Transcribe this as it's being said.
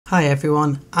Hi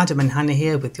everyone, Adam and Hannah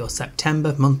here with your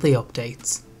September monthly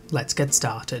updates. Let's get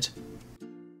started.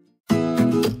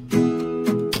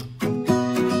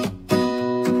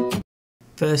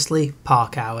 Firstly,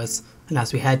 park hours, and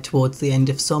as we head towards the end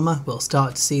of summer, we'll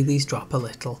start to see these drop a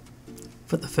little.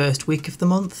 For the first week of the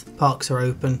month, parks are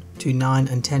open to 9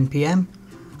 and 10 PM,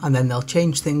 and then they'll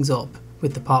change things up,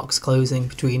 with the parks closing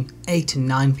between 8 and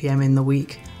 9 PM in the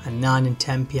week and 9 and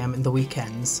 10 PM in the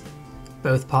weekends.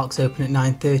 Both parks open at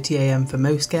 9:30 AM for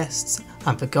most guests,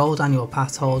 and for Gold Annual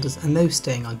Pass holders and those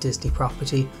staying on Disney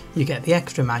property, you get the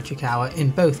extra magic hour in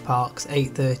both parks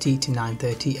 8:30 to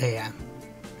 9:30 AM.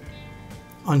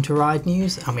 On to ride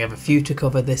news, and we have a few to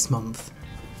cover this month.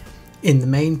 In the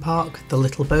main park, the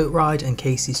Little Boat Ride and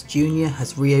Casey's Junior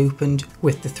has reopened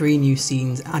with the 3 new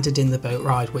scenes added in the boat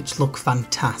ride which look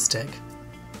fantastic.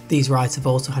 These rides have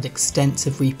also had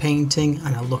extensive repainting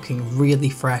and are looking really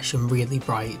fresh and really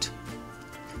bright.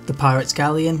 The Pirates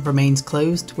Galleon remains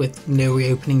closed with no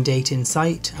reopening date in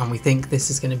sight, and we think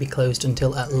this is going to be closed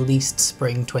until at least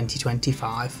spring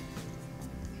 2025.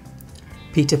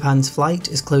 Peter Pan's Flight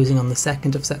is closing on the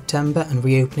 2nd of September and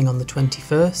reopening on the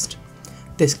 21st.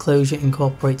 This closure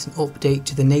incorporates an update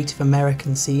to the Native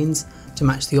American scenes to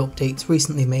match the updates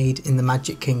recently made in the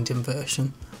Magic Kingdom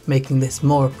version, making this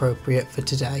more appropriate for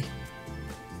today.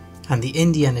 And the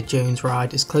Indiana Jones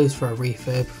ride is closed for a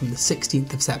refurb from the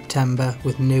 16th of September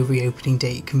with no reopening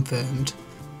date confirmed.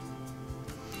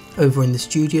 Over in the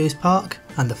Studios Park,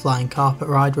 and the Flying Carpet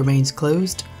ride remains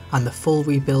closed, and the full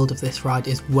rebuild of this ride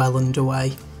is well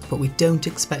underway, but we don't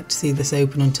expect to see this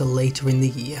open until later in the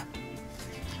year.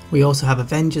 We also have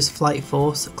Avengers Flight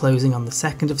Force closing on the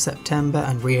 2nd of September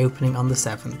and reopening on the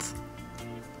 7th.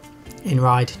 In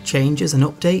ride changes and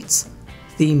updates,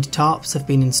 themed tarps have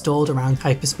been installed around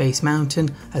Hyperspace Mountain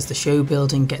as the show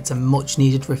building gets a much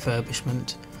needed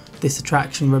refurbishment. This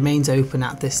attraction remains open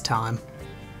at this time.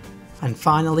 And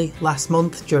finally, last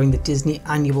month during the Disney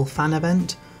annual fan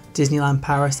event, Disneyland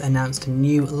Paris announced a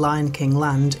new Lion King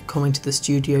land coming to the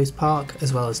Studios Park,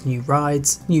 as well as new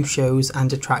rides, new shows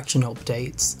and attraction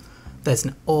updates. There's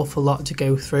an awful lot to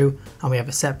go through, and we have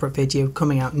a separate video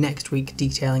coming out next week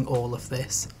detailing all of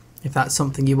this. If that's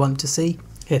something you want to see,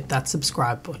 hit that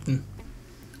subscribe button.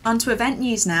 On to event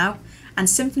news now, and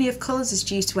Symphony of Colours is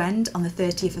due to end on the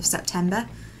 30th of September,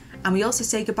 and we also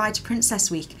say goodbye to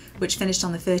Princess Week, which finished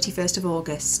on the 31st of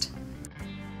August.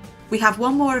 We have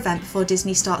one more event before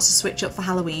Disney starts to switch up for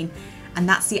Halloween, and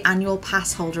that's the annual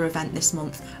pass holder event this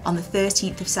month on the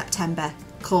 13th of September,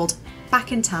 called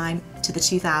Back in Time to the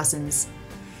 2000s.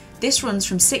 This runs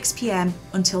from 6 PM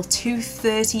until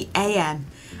 2:30 AM,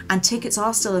 and tickets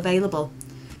are still available.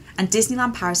 And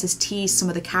Disneyland Paris has teased some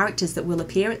of the characters that will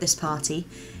appear at this party,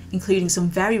 including some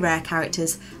very rare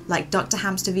characters like Dr.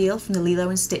 Hamsterville from the Lilo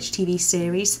and Stitch TV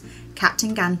series,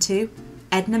 Captain Gantu,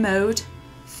 Edna Mode,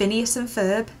 Phineas and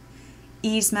Ferb,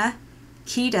 Yzma,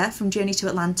 Kida from Journey to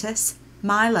Atlantis,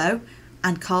 Milo,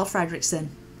 and Carl Fredricksen.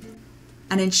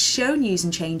 And in show news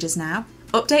and changes now,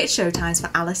 updated showtimes for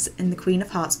Alice in the Queen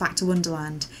of Hearts Back to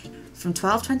Wonderland from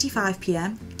 12:25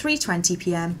 PM, 3:20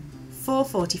 PM,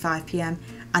 4:45 PM,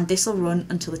 and this will run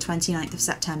until the 29th of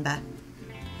September.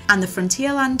 And the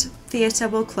Frontierland Theatre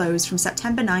will close from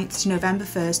September 9th to November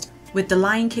 1st, with the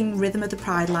Lion King Rhythm of the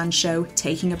Pride Land show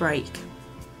taking a break.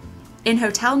 In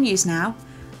hotel news now,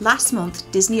 last month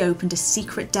Disney opened a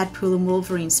secret Deadpool and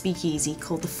Wolverine speakeasy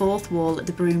called the Fourth Wall at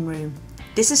the Broom Room.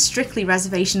 This is strictly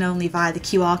reservation only via the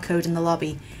QR code in the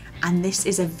lobby, and this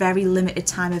is a very limited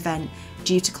time event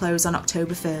due to close on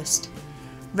October 1st.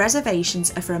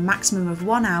 Reservations are for a maximum of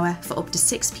 1 hour for up to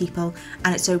 6 people,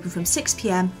 and it's open from 6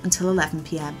 PM until 11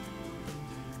 PM.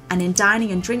 And in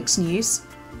dining and drinks news,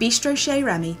 Bistro Chez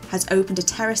Remy has opened a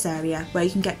terrace area where you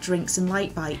can get drinks and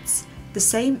light bites. The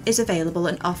same is available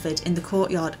and offered in the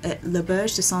courtyard at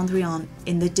L'Auberge de Cendrillon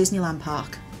in the Disneyland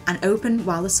Park, and open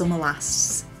while the summer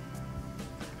lasts.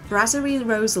 Brasserie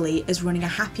Rosalie is running a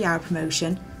happy hour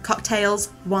promotion, cocktails,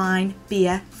 wine,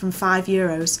 beer from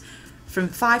 €5, from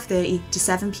 5:30 to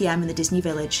 7 PM in the Disney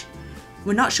Village.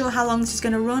 We're not sure how long this is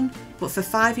going to run, but for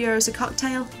 €5 a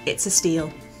cocktail, it's a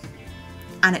steal.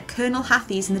 And at Colonel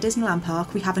Hathie's in the Disneyland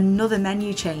Park, we have another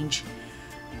menu change.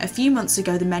 A few months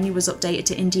ago, the menu was updated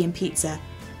to Indian pizza,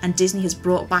 and Disney has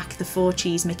brought back the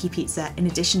 4-cheese Mickey pizza in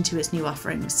addition to its new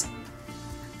offerings.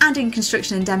 And in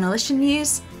construction and demolition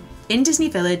news, in Disney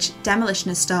Village, demolition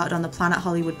has started on the Planet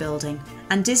Hollywood building,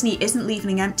 and Disney isn't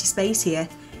leaving an empty space here.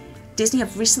 Disney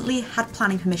have recently had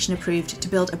planning permission approved to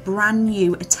build a brand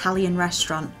new Italian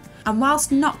restaurant, and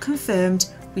whilst not confirmed,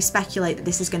 we speculate that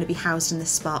this is going to be housed in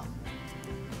this spot.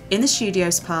 in the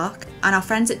Studios Park, and our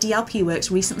friends at DLP Works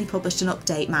recently published an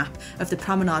update map of the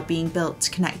promenade being built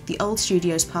to connect the old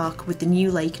Studios Park with the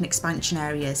new lake and expansion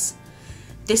areas.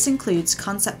 This includes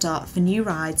concept art for new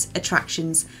rides,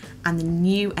 attractions, and the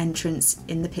new entrance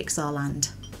in the Pixar Land.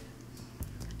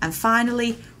 And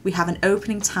finally, we have an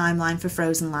opening timeline for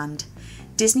Frozen Land.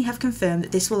 Disney have confirmed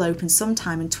that this will open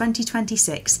sometime in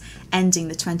 2026, ending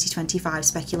the 2025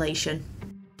 speculation.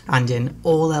 And in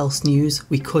all else news,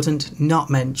 we couldn't not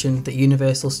mention that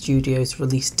Universal Studios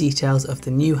released details of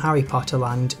the new Harry Potter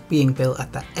land being built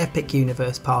at the Epic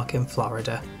Universe Park in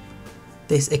Florida.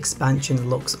 This expansion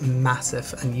looks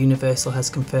massive, and Universal has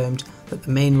confirmed that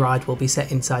the main ride will be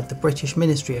set inside the British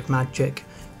Ministry of Magic,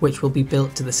 which will be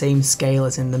built to the same scale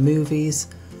as in the movies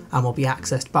and will be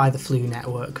accessed by the Flu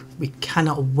network. We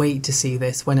cannot wait to see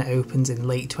this when it opens in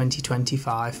late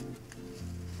 2025.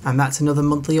 And that's another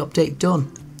monthly update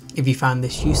done. If you found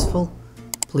this useful,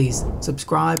 please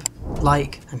subscribe,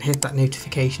 like and hit that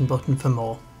notification button for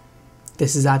more.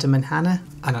 This is Adam and Hannah,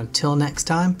 and until next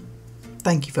time,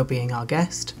 thank you for being our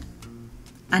guest.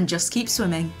 And just keep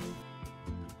swimming.